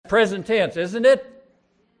present tense, isn't it?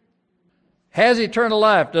 Has eternal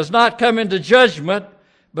life, does not come into judgment,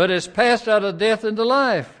 but is passed out of death into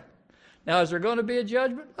life. Now, is there going to be a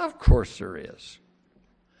judgment? Of course there is.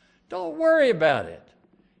 Don't worry about it.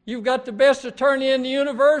 You've got the best attorney in the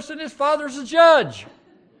universe, and his Father's a judge.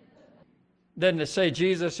 Doesn't it say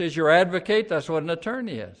Jesus is your advocate? That's what an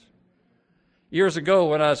attorney is. Years ago,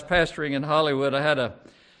 when I was pastoring in Hollywood, I had a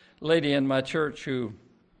lady in my church who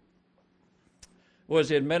was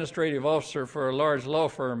the administrative officer for a large law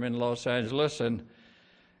firm in Los Angeles, and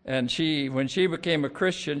when she became a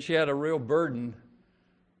Christian, she had a real burden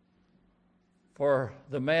for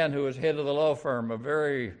the man who was head of the law firm, a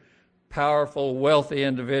very powerful, wealthy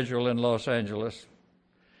individual in Los Angeles.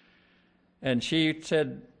 And she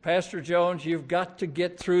said, Pastor Jones, you've got to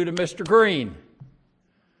get through to Mr. Green.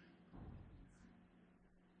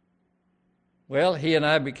 Well, he and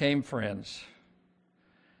I became friends.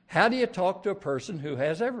 How do you talk to a person who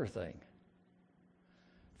has everything?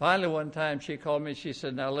 Finally, one time she called me, she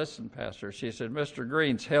said, now listen, Pastor. She said, Mr.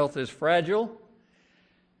 Green's health is fragile.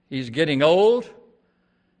 He's getting old.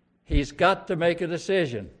 He's got to make a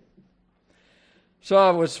decision. So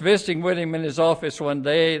I was visiting with him in his office one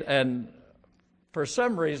day, and for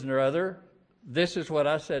some reason or other, this is what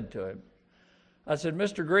I said to him. I said,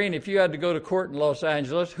 Mr. Green, if you had to go to court in Los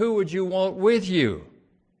Angeles, who would you want with you?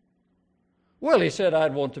 Well, he said,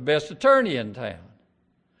 I'd want the best attorney in town.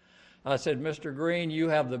 I said, Mr. Green, you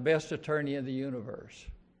have the best attorney in the universe.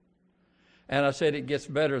 And I said, it gets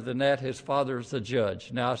better than that. His father's the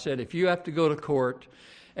judge. Now, I said, if you have to go to court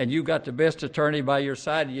and you got the best attorney by your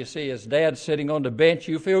side and you see his dad sitting on the bench,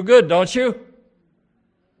 you feel good, don't you?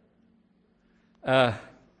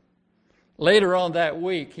 Later on that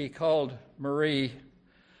week, he called Marie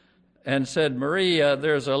and said, Marie,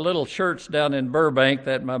 there's a little church down in Burbank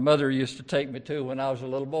that my mother used to take me to when I was a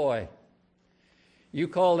little boy. You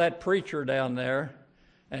call that preacher down there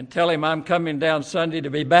and tell him I'm coming down Sunday to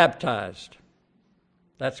be baptized.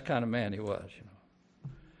 That's the kind of man he was, you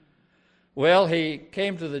know. Well, he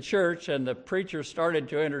came to the church and the preacher started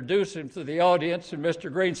to introduce him to the audience, and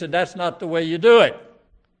Mr. Green said, that's not the way you do it.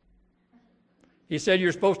 He said,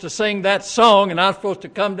 you're supposed to sing that song and I'm supposed to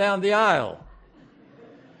come down the aisle.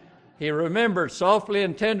 He remembered, softly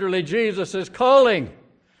and tenderly, Jesus is calling.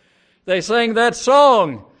 They sang that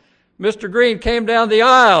song. Mr. Green came down the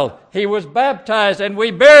aisle. He was baptized, and we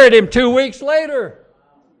buried him 2 weeks later.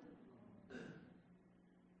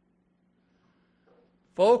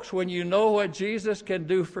 Folks, when you know what Jesus can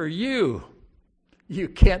do for you, you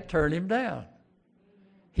can't turn him down.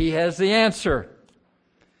 He has the answer.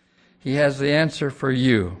 He has the answer for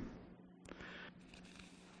you.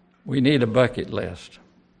 We need a bucket list.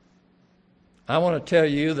 I want to tell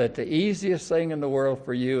you that the easiest thing in the world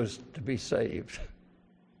for you is to be saved.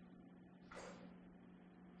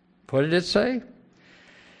 What did it say?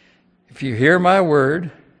 If you hear my word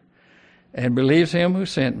and believes him who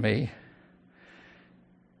sent me,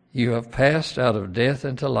 you have passed out of death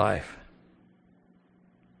into life.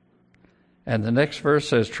 And the next verse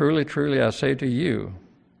says, truly, truly, I say to you,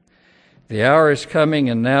 the hour is coming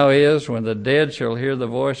and now is when the dead shall hear the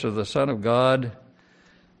voice of the Son of God,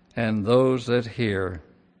 and those that hear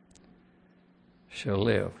shall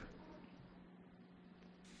live.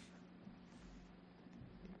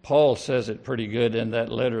 Paul says it pretty good in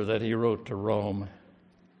that letter that he wrote to Rome,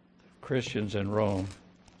 Christians in Rome.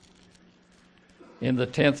 In the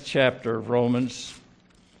 10th chapter of Romans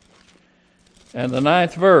and the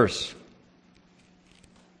 9th verse.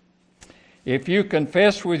 If you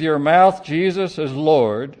confess with your mouth Jesus is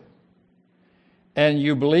Lord, and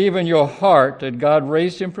you believe in your heart that God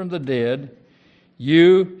raised him from the dead,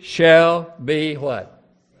 you shall be what?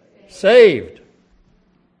 Saved.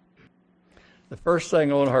 The first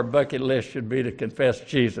thing on our bucket list should be to confess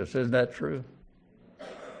Jesus. Isn't that true?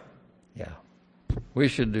 Yeah, we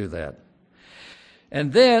should do that.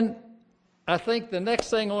 And then, I think the next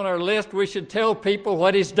thing on our list, we should tell people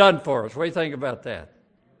what he's done for us. What do you think about that?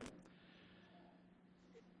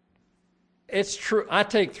 It's true. I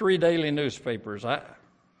take 3 daily newspapers,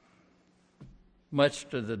 much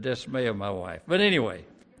to the dismay of my wife. But anyway,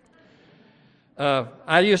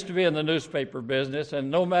 I used to be in the newspaper business,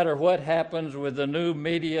 and no matter what happens with the new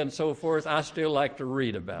media and so forth, I still like to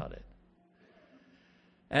read about it.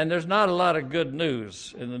 And there's not a lot of good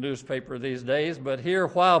news in the newspaper these days, but here a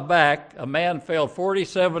while back, a man fell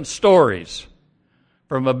 47 stories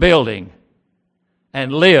from a building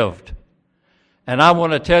and lived. And I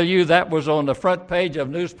want to tell you that was on the front page of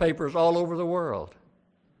newspapers all over the world.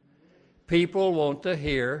 People want to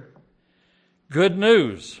hear good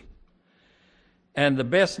news. And the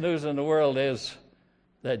best news in the world is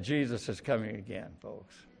that Jesus is coming again,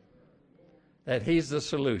 folks. that he's the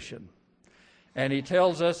solution. And he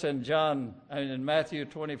tells us in Matthew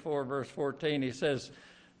 24, verse 14, he says,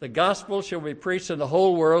 the gospel shall be preached in the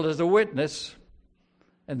whole world as a witness,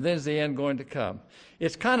 and then is the end going to come.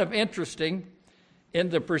 It's kind of interesting. In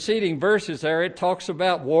the preceding verses there, it talks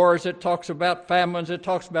about wars, it talks about famines, it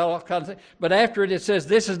talks about all kinds of things. But after it says,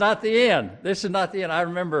 this is not the end. This is not the end. I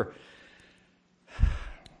remember,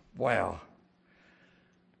 wow,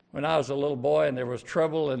 when I was a little boy and there was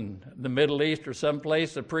trouble in the Middle East or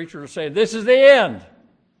someplace, the preacher would say, this is the end.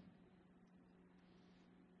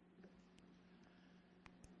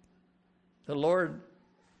 The Lord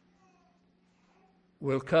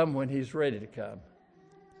will come when he's ready to come.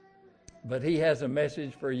 But he has a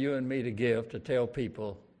message for you and me to give, to tell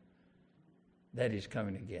people that he's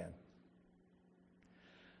coming again.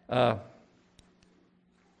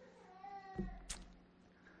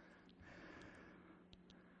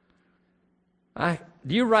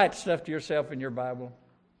 Do you write stuff to yourself in your Bible?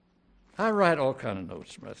 I write all kind of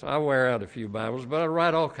notes to myself. I wear out a few Bibles, but I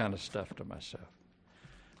write all kind of stuff to myself.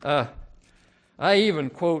 I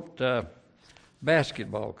even quote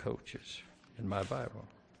basketball coaches in my Bible.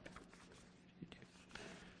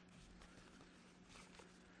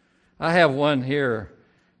 I have one here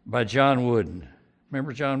by John Wooden.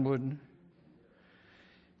 Remember John Wooden?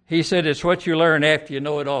 He said, it's what you learn after you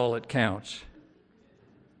know it all that counts.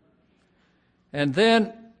 And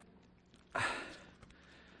then I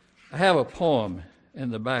have a poem in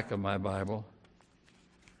the back of my Bible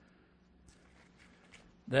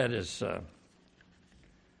that is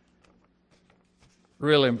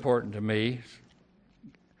really important to me.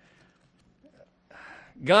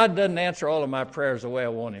 God doesn't answer all of my prayers the way I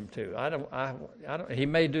want him to. I don't. He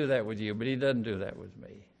may do that with you, but he doesn't do that with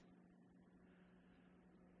me.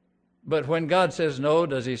 But when God says no,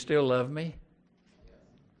 does he still love me?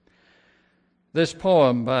 This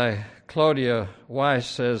poem by Claudia Weiss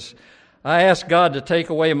says, I asked God to take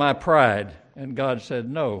away my pride, and God said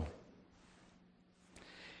no.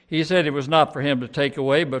 He said it was not for him to take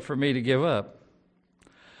away, but for me to give up.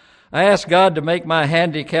 I asked God to make my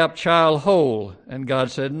handicapped child whole, and God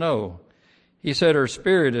said no. He said her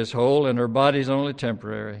spirit is whole and her body's only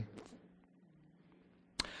temporary.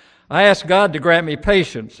 I asked God to grant me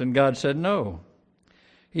patience, and God said no.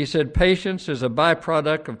 He said patience is a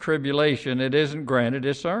byproduct of tribulation. It isn't granted,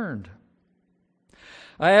 it's earned.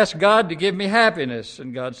 I asked God to give me happiness,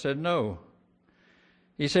 and God said no.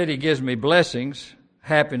 He said he gives me blessings.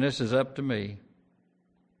 Happiness is up to me.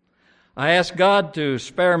 I asked God to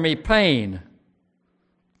spare me pain.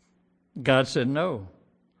 God said no.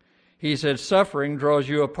 He said suffering draws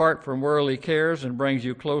you apart from worldly cares and brings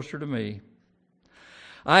you closer to me.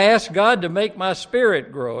 I asked God to make my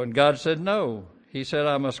spirit grow, and God said no. He said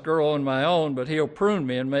I must grow on my own, but he'll prune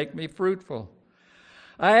me and make me fruitful.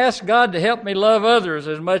 I asked God to help me love others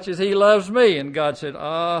as much as he loves me, and God said,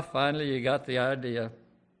 finally you got the idea.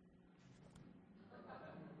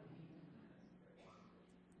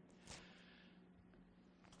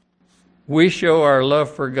 We show our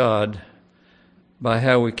love for God by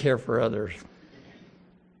how we care for others.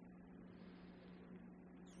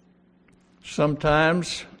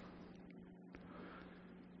 Sometimes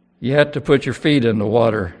you have to put your feet in the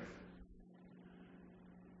water.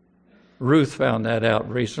 Ruth found that out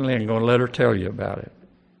recently. I'm going to let her tell you about it.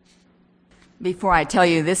 Before I tell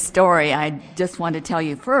you this story, I just want to tell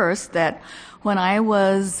you first that when I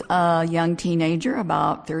was a young teenager,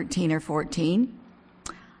 about 13 or 14,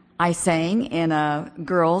 I sang in a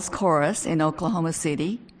girls' chorus in Oklahoma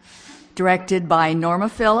City, directed by Norma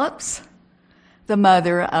Phillips, the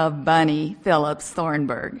mother of Bunny Phillips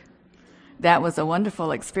Thornburg. That was a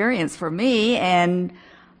wonderful experience for me, and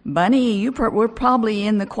Bunny, you were probably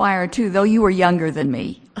in the choir too, though you were younger than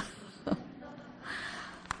me.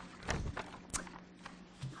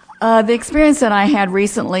 The experience that I had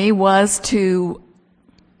recently was to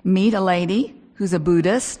meet a lady who's a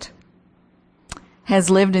Buddhist, has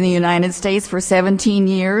lived in the United States for 17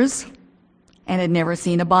 years, and had never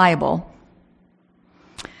seen a Bible.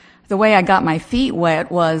 The way I got my feet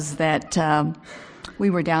wet was that we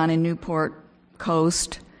were down in Newport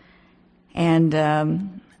Coast, and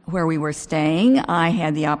where we were staying, I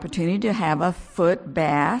had the opportunity to have a foot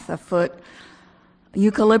bath, a foot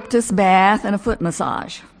eucalyptus bath, and a foot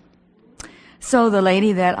massage. So the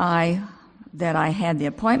lady that I had the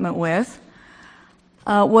appointment with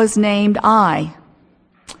was named I.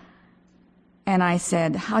 And I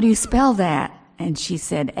said, how do you spell that? And she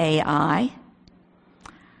said, A-I.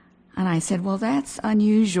 And I said, well, that's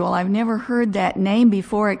unusual. I've never heard that name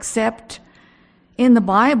before except in the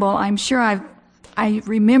Bible. I'm sure I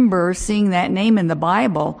remember seeing that name in the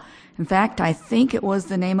Bible. In fact, I think it was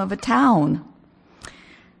the name of a town.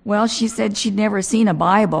 Well, she said she'd never seen a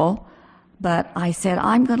Bible, but I said,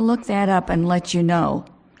 I'm going to look that up and let you know.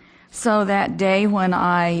 So that day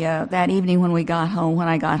that evening when I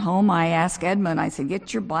got home, I asked Edmund, I said,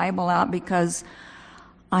 get your Bible out because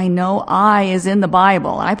I know I is in the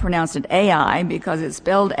Bible. I pronounced it AI because it's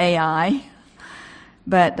spelled AI.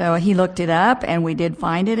 But he looked it up, and we did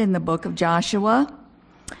find it in the book of Joshua.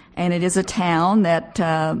 And it is a town that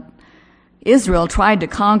Israel tried to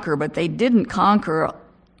conquer, but they didn't conquer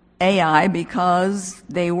Ai because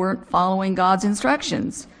they weren't following God's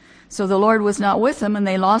instructions. So the Lord was not with them, and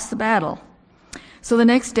they lost the battle. So the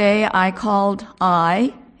next day I called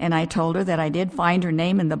and I told her that I did find her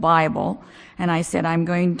name in the Bible, and I said, I'm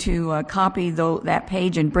going to copy that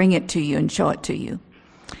page and bring it to you and show it to you.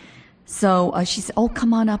 So she said, oh,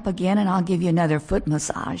 come on up again, and I'll give you another foot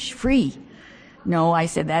massage, free. No, I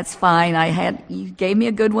said, that's fine. You gave me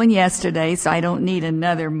a good one yesterday, so I don't need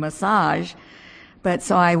another massage. But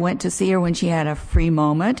so I went to see her when she had a free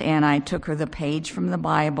moment, and I took her the page from the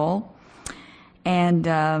Bible.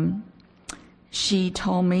 And she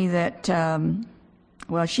told me that,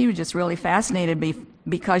 she was just really fascinated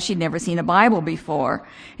because she'd never seen a Bible before.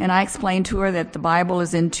 And I explained to her that the Bible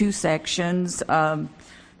is in two sections,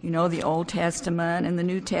 the Old Testament and the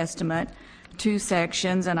New Testament, two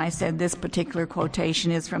sections. And I said this particular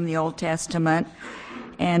quotation is from the Old Testament.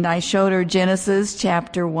 And I showed her Genesis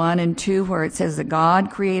chapter 1 and 2, where it says that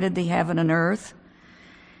God created the heaven and earth.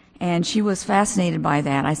 And she was fascinated by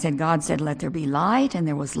that. I said, God said, let there be light, and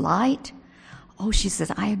there was light. Oh, she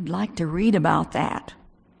says, I'd like to read about that.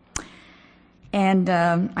 And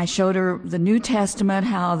I showed her the New Testament,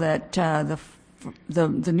 how that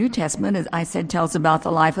the New Testament, I said, tells about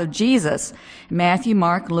the life of Jesus. Matthew,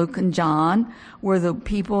 Mark, Luke, and John were the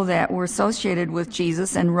people that were associated with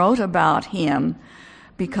Jesus and wrote about him.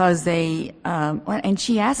 Because and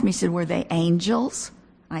she asked me, she said, were they angels?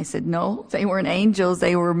 I said, no, they weren't angels.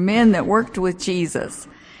 They were men that worked with Jesus.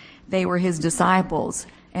 They were his disciples,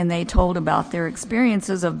 and they told about their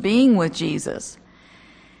experiences of being with Jesus.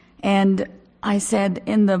 And I said,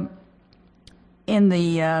 in the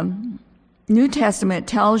New Testament, it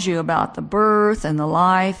tells you about the birth and the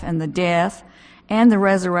life and the death and the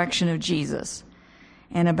resurrection of Jesus,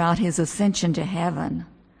 and about his ascension to heaven.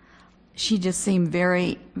 She just seemed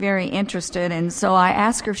very, very interested, and so I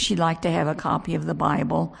asked her if she'd like to have a copy of the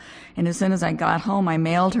Bible. And as soon as I got home, I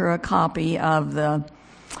mailed her a copy of the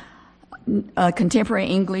contemporary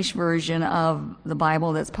English version of the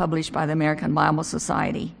Bible that's published by the American Bible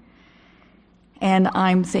Society. And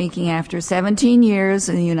I'm thinking, after 17 years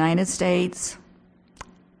in the United States,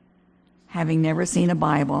 having never seen a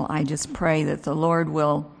Bible, I just pray that the Lord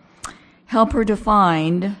will help her to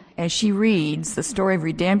find, as she reads, the story of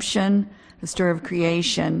redemption, the story of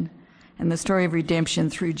creation, and the story of redemption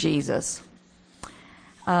through Jesus.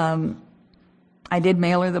 I did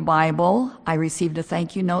mail her the Bible. I received a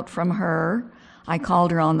thank you note from her. I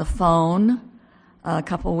called her on the phone a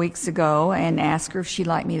couple of weeks ago and asked her if she'd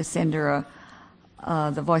like me to send her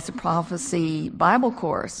the Voice of Prophecy Bible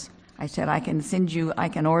course. I said, I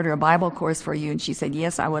can order a Bible course for you. And she said,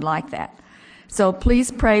 yes, I would like that. So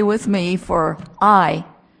please pray with me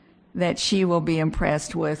that she will be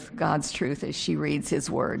impressed with God's truth as she reads his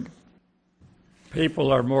word.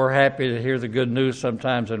 People are more happy to hear the good news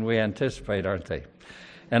sometimes than we anticipate, aren't they?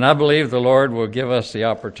 And I believe the Lord will give us the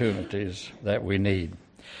opportunities that we need.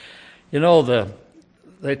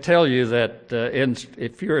 They tell you that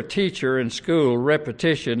if you're a teacher in school,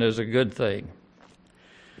 repetition is a good thing.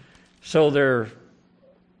 So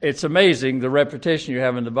it's amazing the repetition you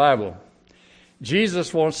have in the Bible.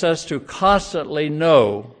 Jesus wants us to constantly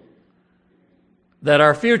know that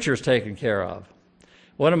our future is taken care of.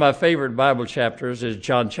 One of my favorite Bible chapters is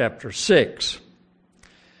John chapter 6.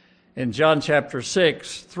 In John chapter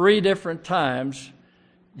 6, 3 different times,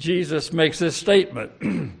 Jesus makes this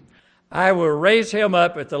statement, I will raise him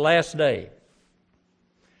up at the last day.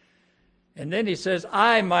 And then he says,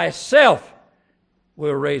 I myself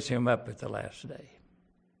will raise him up at the last day.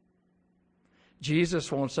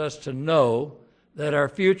 Jesus wants us to know that our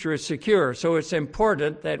future is secure. So it's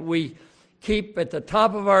important that we keep at the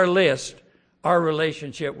top of our list our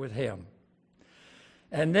relationship with him.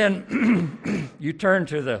 And then you turn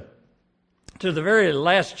to the very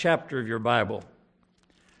last chapter of your Bible.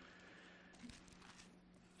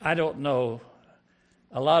 I don't know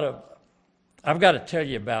I've got to tell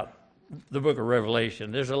you about the book of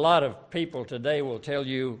Revelation. There's a lot of people today will tell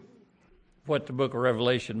you what the book of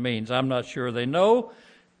Revelation means. I'm not sure they know,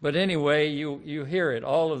 but anyway, you hear it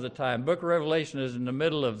all of the time. Book of Revelation is in the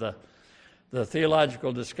middle of the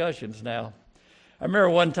theological discussions now. I remember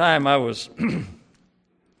one time I was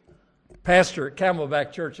pastor at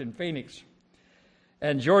Camelback Church in Phoenix.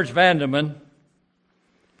 And George Vandeman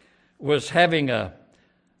was having a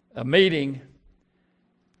meeting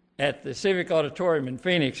at the Civic Auditorium in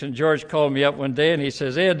Phoenix, and George called me up one day, and he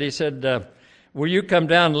says, Ed, he said, will you come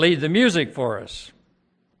down and lead the music for us?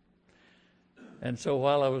 And so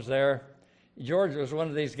while I was there, George was one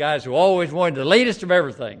of these guys who always wanted the latest of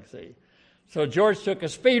everything, see. So George took a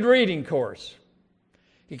speed reading course.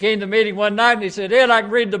 He came to the meeting one night and he said, Ed, I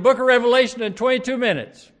can read the book of Revelation in 22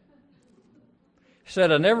 minutes. He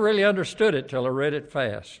said, I never really understood it till I read it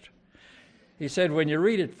fast. He said, when you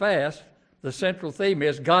read it fast, the central theme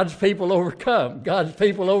is God's people overcome, God's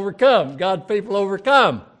people overcome, God's people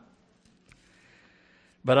overcome.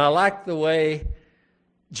 But I like the way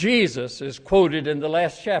Jesus is quoted in the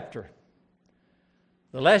last chapter.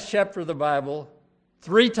 The last chapter of the Bible,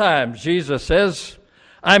 3 times Jesus says,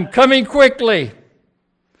 I'm coming quickly.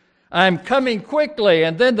 I'm coming quickly.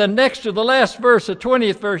 And then the next to the last verse, the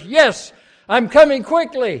 20th verse, yes, I'm coming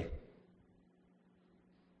quickly.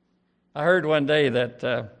 I heard one day that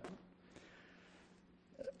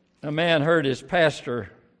a man heard his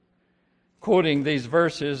pastor quoting these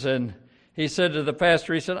verses, and he said to the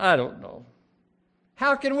pastor, he said, I don't know.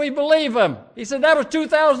 How can we believe him? He said, that was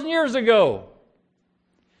 2,000 years ago.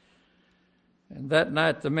 And that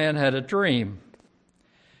night the man had a dream.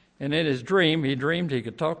 And in his dream, he dreamed he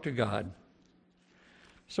could talk to God.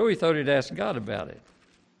 So he thought he'd ask God about it.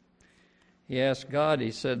 He asked God,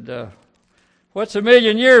 he said, what's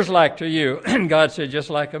 1,000,000 years like to you? And God said, just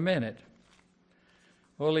like a minute.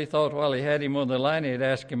 Well, he thought while he had him on the line, he'd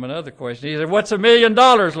ask him another question. He said, what's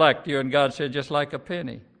 $1,000,000 like to you? And God said, just like a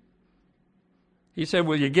penny. He said,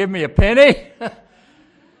 will you give me a penny?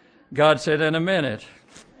 God said, in a minute.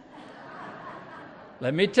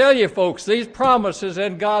 Let me tell you, folks, these promises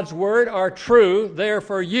in God's Word are true. They're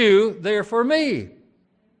for you. They're for me.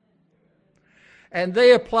 And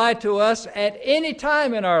they apply to us at any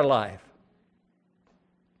time in our life.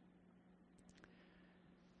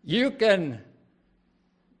 You can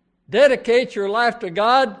dedicate your life to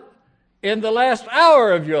God in the last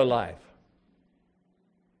hour of your life.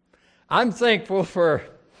 I'm thankful for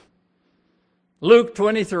Luke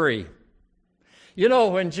 23. You know,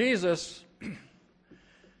 when Jesus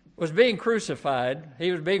was being crucified,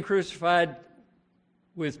 he was being crucified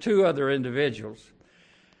with 2 other individuals.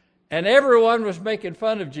 And everyone was making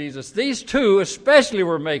fun of Jesus. These 2 especially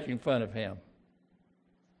were making fun of him.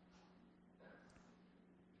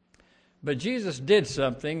 But Jesus did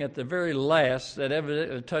something at the very last that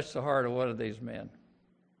evidently touched the heart of one of these men.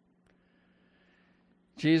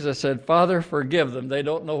 Jesus said, Father, forgive them. They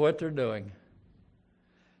don't know what they're doing.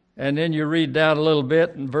 And then you read down a little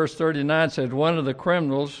bit, and verse 39 said, one of the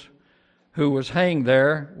criminals who was hanged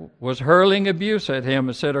there was hurling abuse at him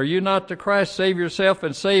and said, are you not the Christ? Save yourself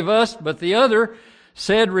and save us. But the other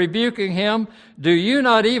said, rebuking him, do you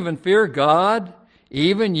not even fear God,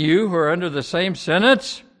 even you who are under the same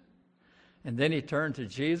sentence? And then he turned to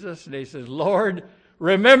Jesus and he says, Lord,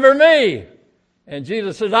 remember me. And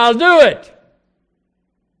Jesus says, I'll do it.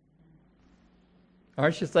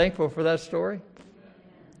 Aren't you thankful for that story?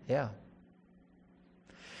 Yeah.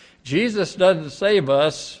 Jesus doesn't save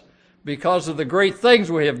us because of the great things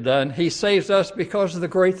we have done. He saves us because of the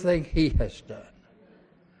great thing He has done.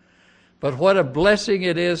 But what a blessing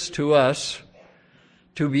it is to us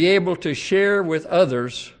to be able to share with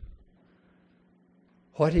others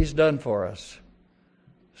what He's done for us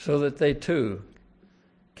so that they too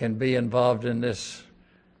can be involved in this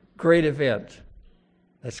great event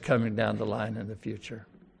that's coming down the line in the future.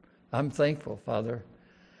 I'm thankful, Father,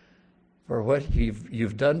 for what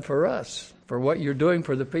you've done for us, for what you're doing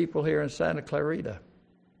for the people here in Santa Clarita.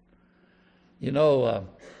 You know,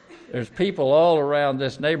 there's people all around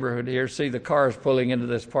this neighborhood here see the cars pulling into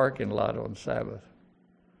this parking lot on Sabbath.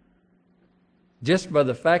 Just by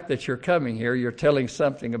the fact that you're coming here, you're telling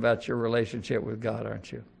something about your relationship with God,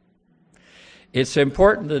 aren't you? It's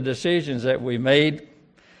important, the decisions that we made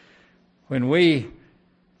when we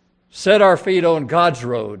set our feet on God's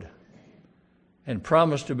road and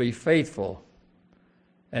promise to be faithful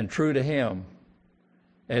and true to Him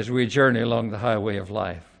as we journey along the highway of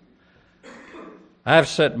life. I've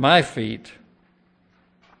set my feet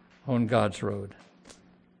on God's road.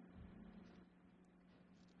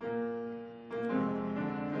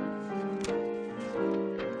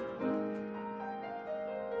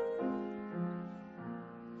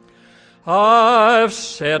 I've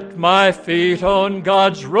set my feet on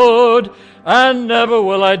God's road, and never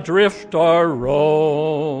will I drift or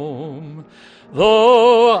roam.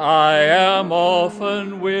 Though I am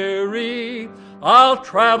often weary, I'll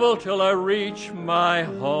travel till I reach my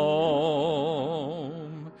home.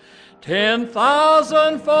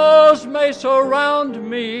 10,000 foes may surround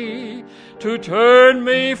me to turn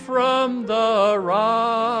me from the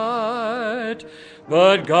right,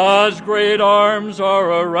 but God's great arms are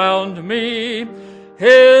around me,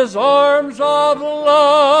 His arms of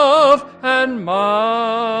love and might.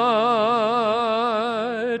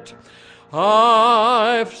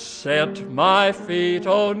 I've set my feet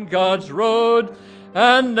on God's road,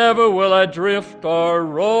 and never will I drift or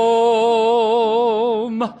roam.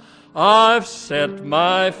 I've set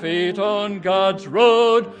my feet on God's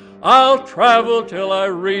road, I'll travel till I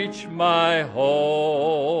reach my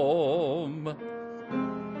home.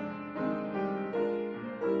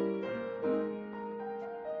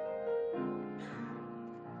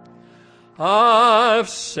 I've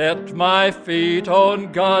set my feet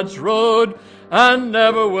on God's road, and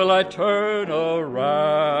never will I turn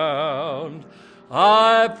around.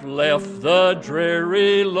 I've left the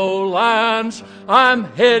dreary lowlands, I'm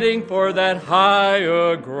heading for that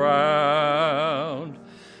higher ground.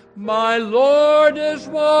 My Lord is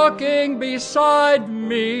walking beside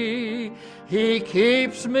me, He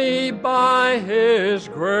keeps me by His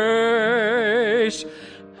grace,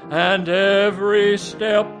 and every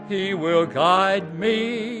step He will guide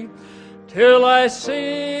me, till I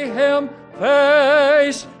see Him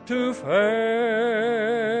face to face.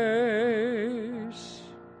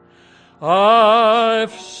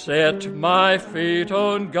 I've set my feet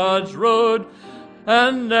on God's road,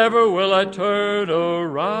 and never will I turn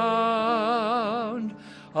around.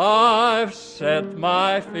 I've set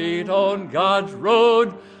my feet on God's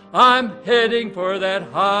road, I'm heading for that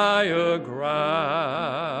higher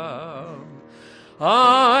ground.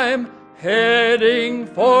 I'm heading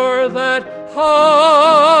for that higher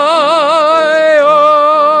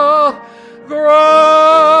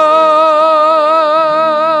ground.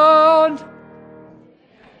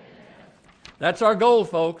 That's our goal,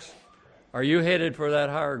 folks. Are you headed for that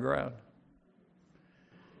higher ground?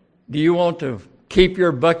 Do you want to keep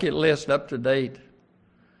your bucket list up to date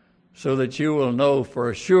so that you will know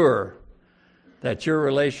for sure that your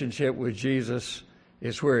relationship with Jesus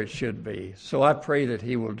is where it should be? So I pray that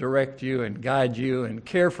He will direct you and guide you and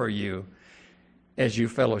care for you as you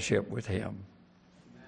fellowship with Him.